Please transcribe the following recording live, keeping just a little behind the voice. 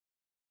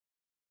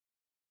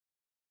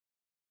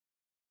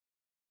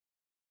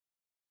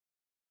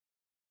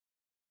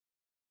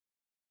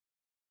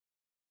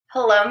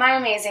Hello, my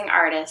amazing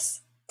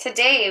artists.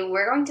 Today,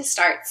 we're going to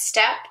start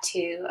step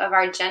 2 of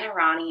our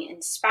Arayni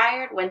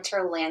inspired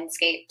winter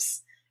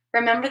landscapes.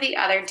 Remember the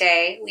other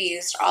day we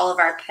used all of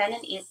our pen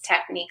and ink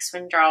techniques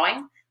when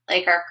drawing,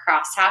 like our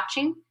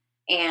cross-hatching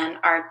and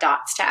our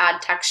dots to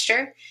add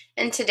texture.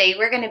 And today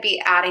we're going to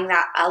be adding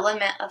that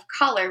element of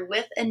color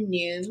with a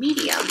new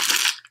medium.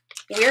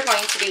 We're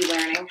going to be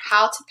learning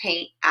how to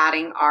paint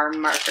adding our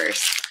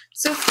markers.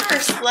 So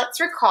first, let's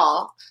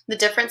recall the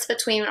difference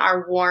between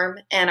our warm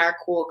and our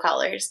cool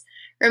colors.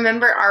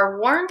 Remember, our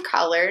warm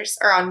colors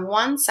are on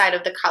one side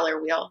of the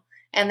color wheel,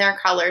 and they're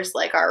colors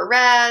like our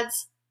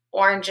reds,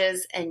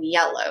 oranges, and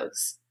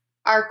yellows.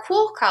 Our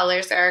cool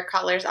colors are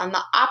colors on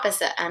the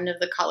opposite end of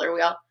the color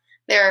wheel.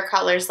 There are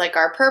colors like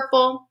our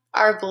purple,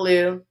 our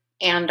blue,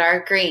 and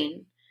our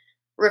green.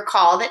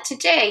 Recall that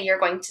today you're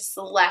going to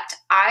select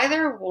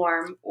either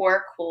warm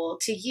or cool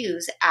to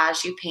use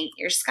as you paint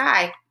your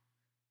sky.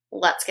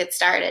 Let's get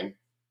started.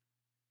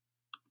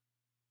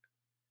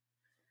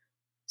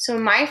 So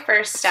my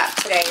first step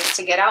today is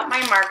to get out my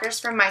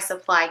markers from my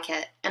supply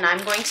kit, and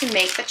I'm going to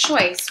make the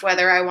choice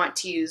whether I want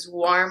to use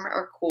warm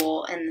or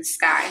cool in the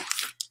sky.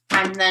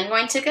 I'm then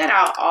going to get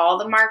out all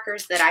the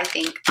markers that I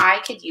think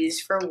I could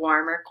use for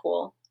warm or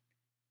cool.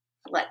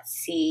 Let's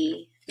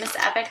see. Miss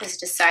Epic has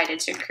decided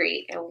to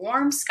create a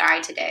warm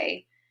sky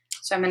today,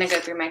 so I'm going to go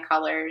through my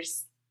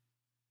colors.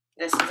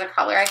 This is a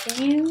color I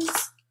can use.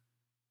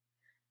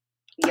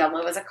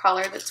 Yellow is a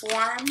color that's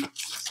warm.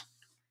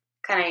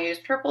 Can I use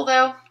purple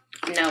though?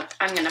 Nope,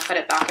 I'm going to put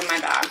it back in my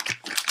bag.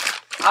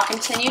 I'll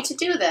continue to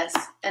do this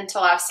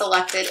until I've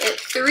selected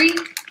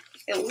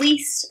at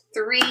least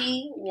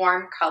three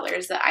warm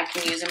colors that I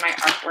can use in my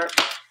artwork.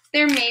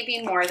 There may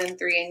be more than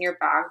 3 in your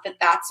bag, but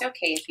that's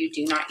okay if you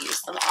do not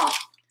use them all.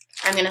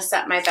 I'm going to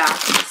set my bag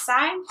to the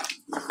side,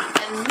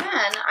 and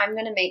then I'm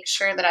going to make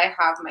sure that I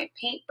have my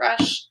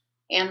paintbrush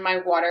and my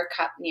water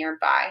cup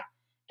nearby.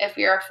 If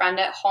you're a friend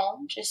at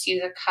home, just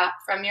use a cup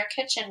from your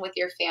kitchen with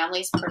your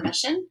family's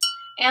permission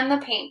and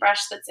the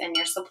paintbrush that's in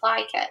your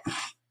supply kit.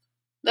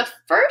 The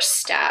first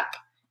step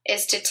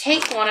is to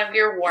take one of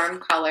your warm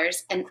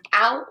colors and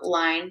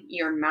outline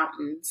your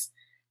mountains.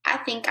 I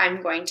think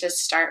I'm going to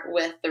start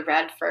with the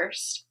red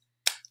first.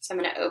 So I'm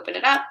going to open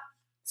it up,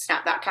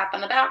 snap that cap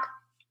on the back,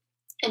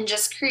 and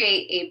just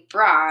create a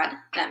broad,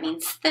 that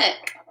means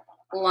thick,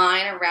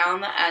 line around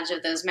the edge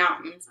of those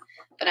mountains.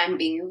 But I'm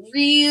being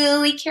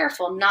really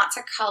careful not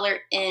to color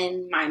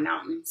in my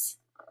mountains.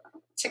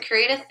 To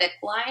create a thick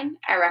line,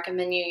 I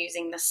recommend you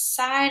using the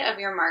side of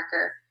your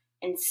marker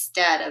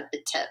instead of the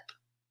tip.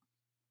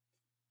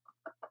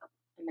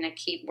 I'm going to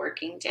keep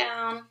working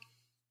down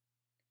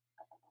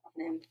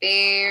and then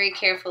very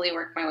carefully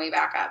work my way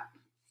back up.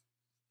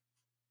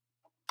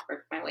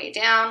 Work my way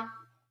down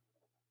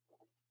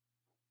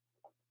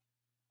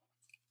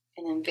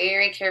and then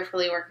very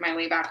carefully work my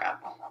way back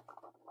up.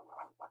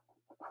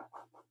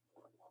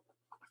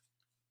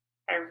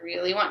 I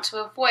really want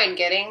to avoid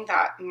getting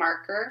that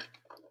marker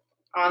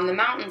on the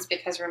mountains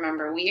because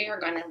remember, we are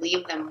going to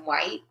leave them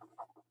white.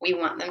 We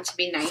want them to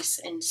be nice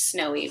and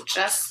snowy,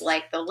 just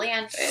like the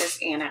land is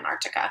in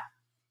Antarctica.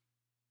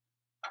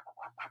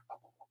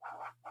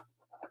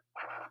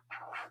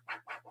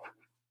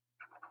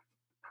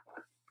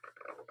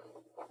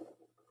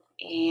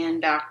 And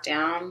back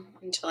down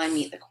until I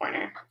meet the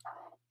corner.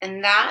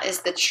 And that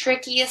is the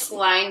trickiest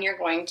line you're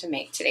going to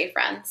make today,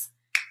 friends.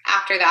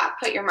 After that,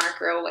 put your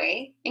marker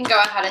away and go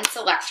ahead and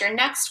select your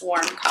next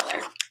warm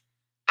color.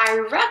 I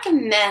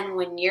recommend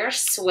when you're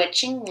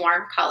switching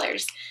warm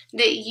colors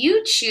that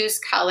you choose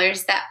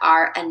colors that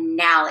are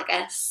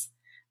analogous.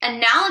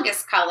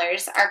 Analogous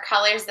colors are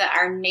colors that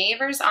are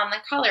neighbors on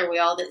the color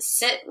wheel that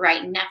sit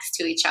right next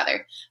to each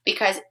other.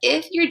 Because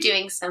if you're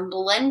doing some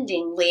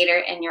blending later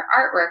in your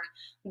artwork,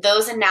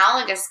 those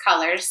analogous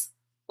colors,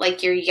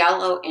 like your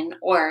yellow and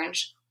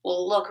orange,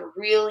 will look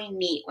really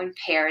neat when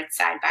paired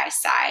side by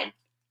side.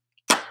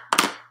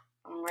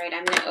 All right,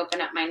 I'm going to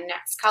open up my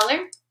next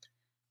color.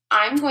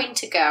 I'm going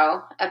to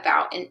go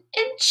about 1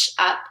 inch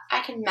up.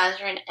 I can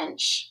measure 1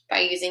 inch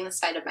by using the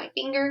side of my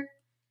finger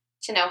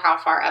to know how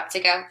far up to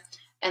go.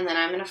 And then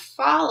I'm going to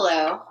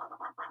follow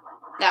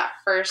that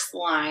first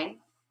line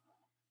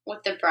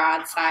with the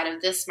broad side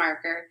of this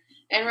marker.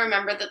 And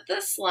remember that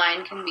this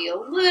line can be a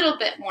little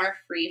bit more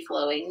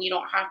free-flowing. You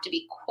don't have to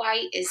be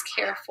quite as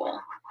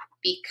careful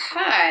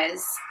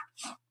because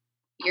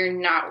you're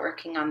not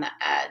working on the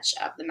edge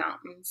of the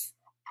mountains.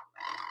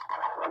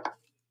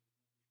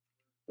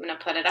 I'm going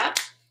to put it up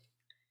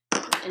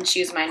and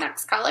choose my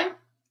next color.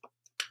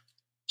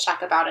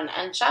 Check about 1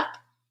 inch up.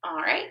 All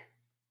right.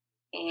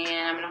 And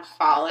I'm going to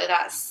follow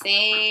that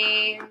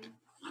same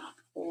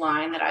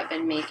line that I've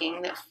been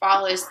making that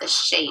follows the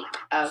shape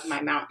of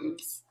my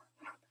mountains.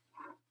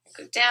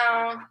 Go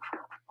down,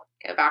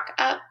 go back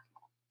up,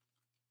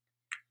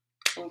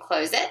 and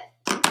close it.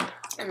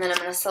 And then I'm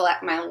going to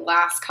select my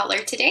last color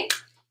today.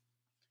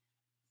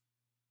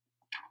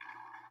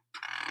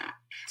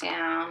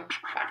 Down,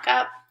 back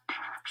up,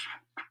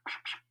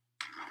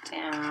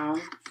 down,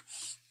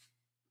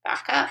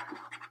 back up,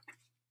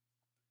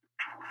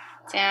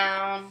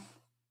 down,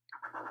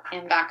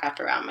 and back up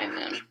around my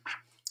moon.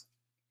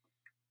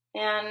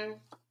 And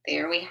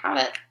there we have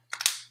it.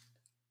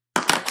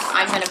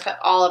 I'm going to put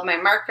all of my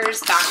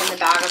markers back in the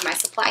bag of my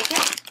supply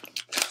kit.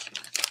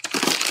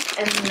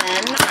 And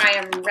then I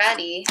am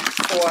ready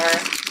for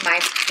my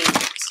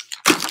paint.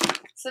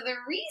 So the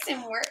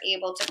reason we're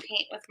able to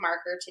paint with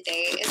marker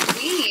today is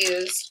we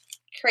use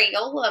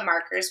Crayola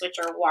markers, which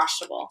are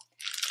washable.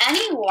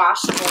 Any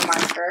washable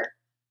marker,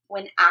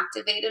 when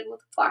activated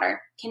with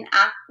water, can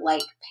act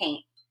like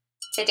paint.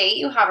 Today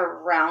you have a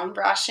round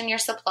brush in your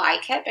supply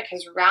kit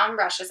because round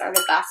brushes are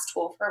the best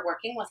tool for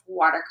working with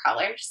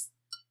watercolors.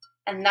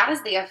 And that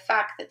is the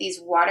effect that these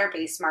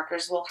water-based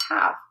markers will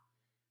have.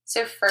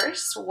 So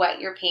first,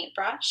 wet your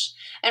paintbrush.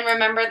 And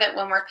remember that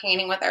when we're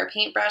painting with our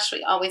paintbrush,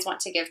 we always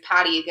want to give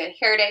Patty a good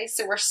hair day.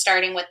 So we're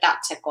starting with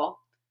that tickle.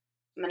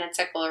 I'm going to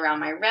tickle around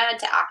my red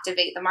to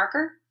activate the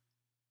marker.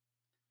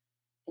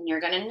 And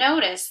you're going to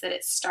notice that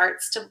it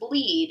starts to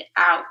bleed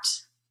out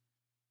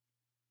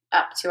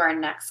up to our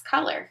next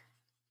color.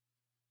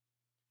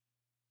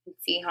 And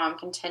see how I'm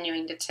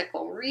continuing to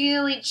tickle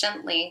really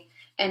gently.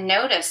 And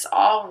notice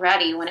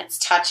already when it's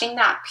touching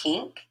that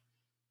pink,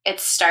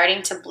 it's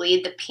starting to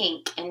bleed the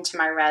pink into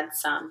my red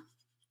some.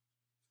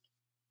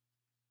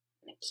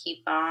 I'm going to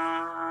keep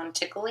on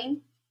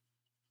tickling.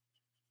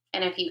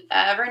 And if you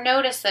ever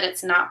notice that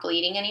it's not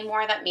bleeding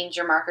anymore, that means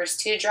your marker's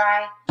too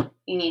dry.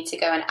 You need to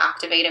go and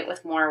activate it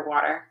with more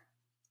water.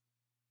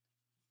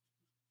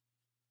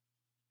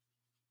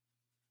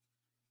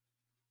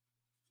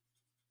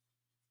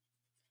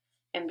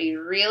 And be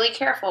really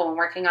careful when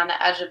working on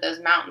the edge of those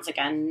mountains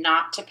again,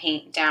 not to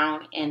paint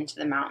down into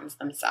the mountains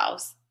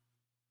themselves.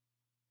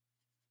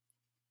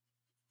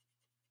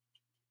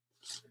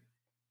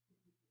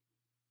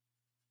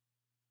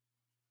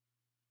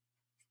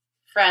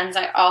 Friends,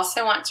 I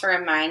also want to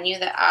remind you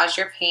that as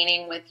you're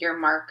painting with your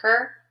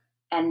marker,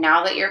 and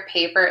now that your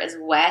paper is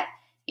wet,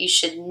 you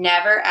should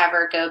never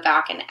ever go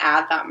back and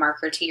add that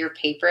marker to your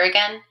paper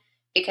again,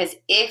 because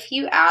if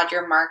you add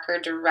your marker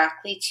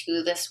directly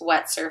to this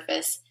wet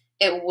surface,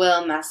 it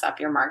will mess up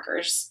your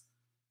markers.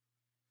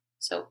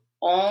 So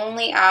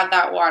only add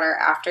that water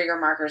after your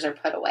markers are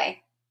put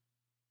away.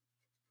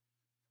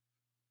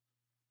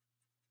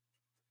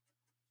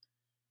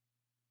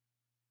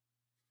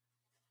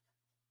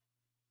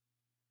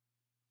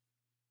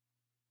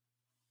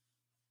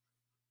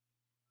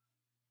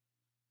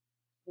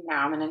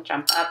 Now I'm going to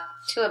jump up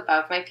to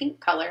above my pink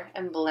color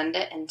and blend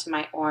it into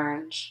my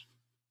orange.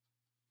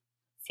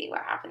 See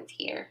what happens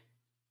here.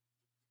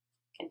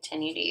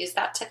 Continue to use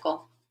that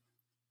tickle.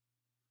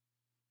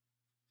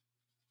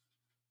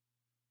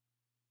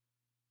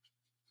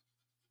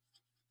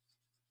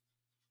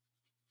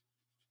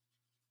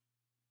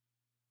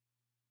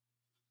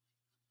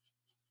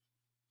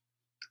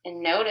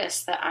 And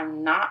notice that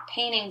I'm not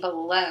painting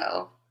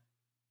below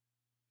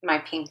my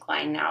pink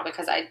line now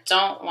because I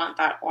don't want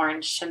that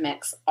orange to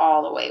mix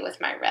all the way with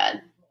my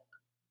red.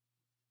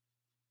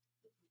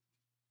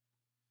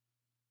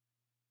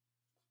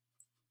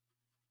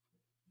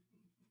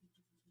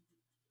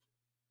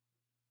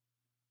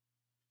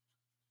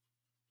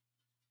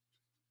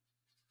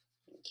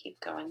 Keep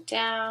going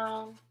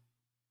down.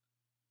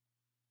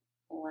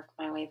 Work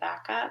my way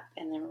back up,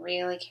 and then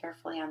really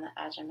carefully on the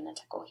edge, I'm going to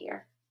tickle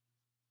here.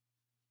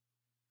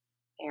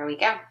 There we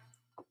go.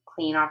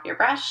 Clean off your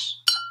brush,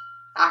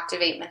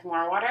 activate with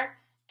more water,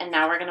 and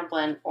now we're going to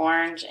blend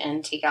orange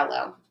into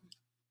yellow.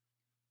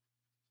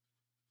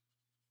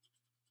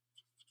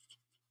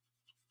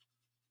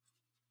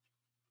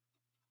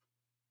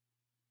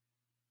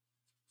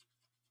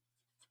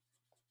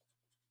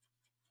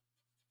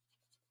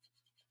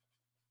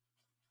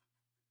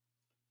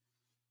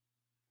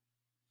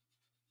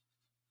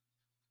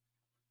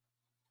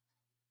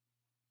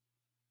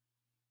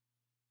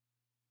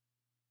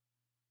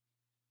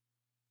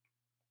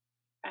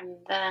 And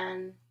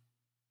then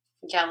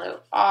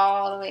yellow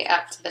all the way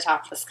up to the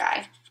top of the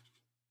sky.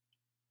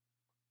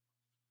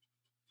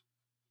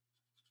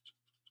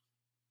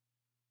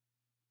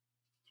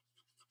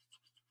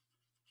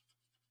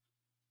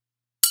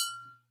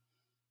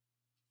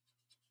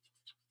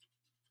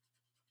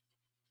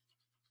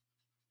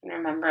 And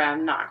remember,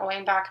 I'm not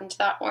going back into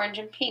that orange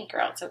and pink or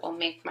else it will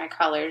make my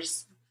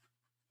colors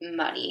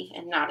muddy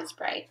and not as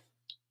bright.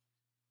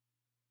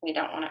 We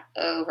don't want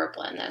to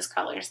overblend those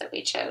colors that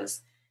we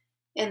chose.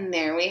 And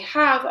there we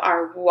have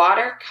our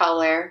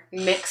watercolor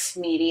mixed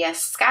media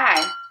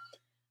sky.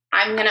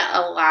 I'm going to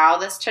allow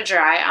this to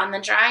dry on the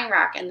drying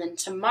rack, and then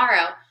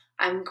tomorrow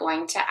I'm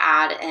going to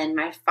add in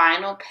my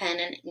final pen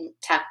and ink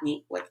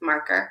technique with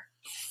marker.